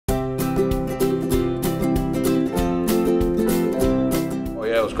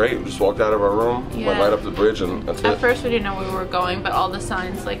great. We just walked out of our room, went right up the bridge, and that's it. At first we didn't know where we were going, but all the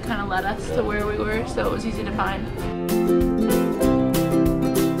signs like kind of led us to where we were, so it was easy to find.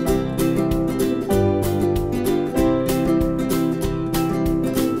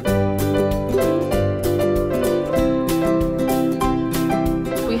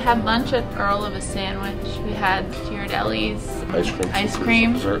 We had lunch at Earl of a Sandwich. We had Ghirardelli's ice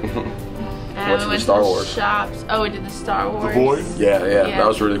cream. Dessert. And we went to Star the Wars shops. Oh, we did the Star Wars. The Void? Yeah, that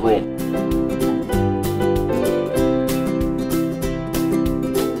was really cool.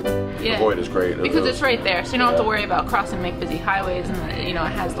 Yeah. The Void is great. Because it's right there, so you don't have to worry about crossing make busy highways, and you know,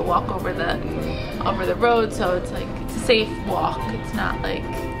 it has the walk over the road, so it's like it's a safe walk. It's not like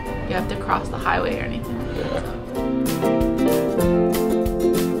you have to cross the highway or anything. Yeah.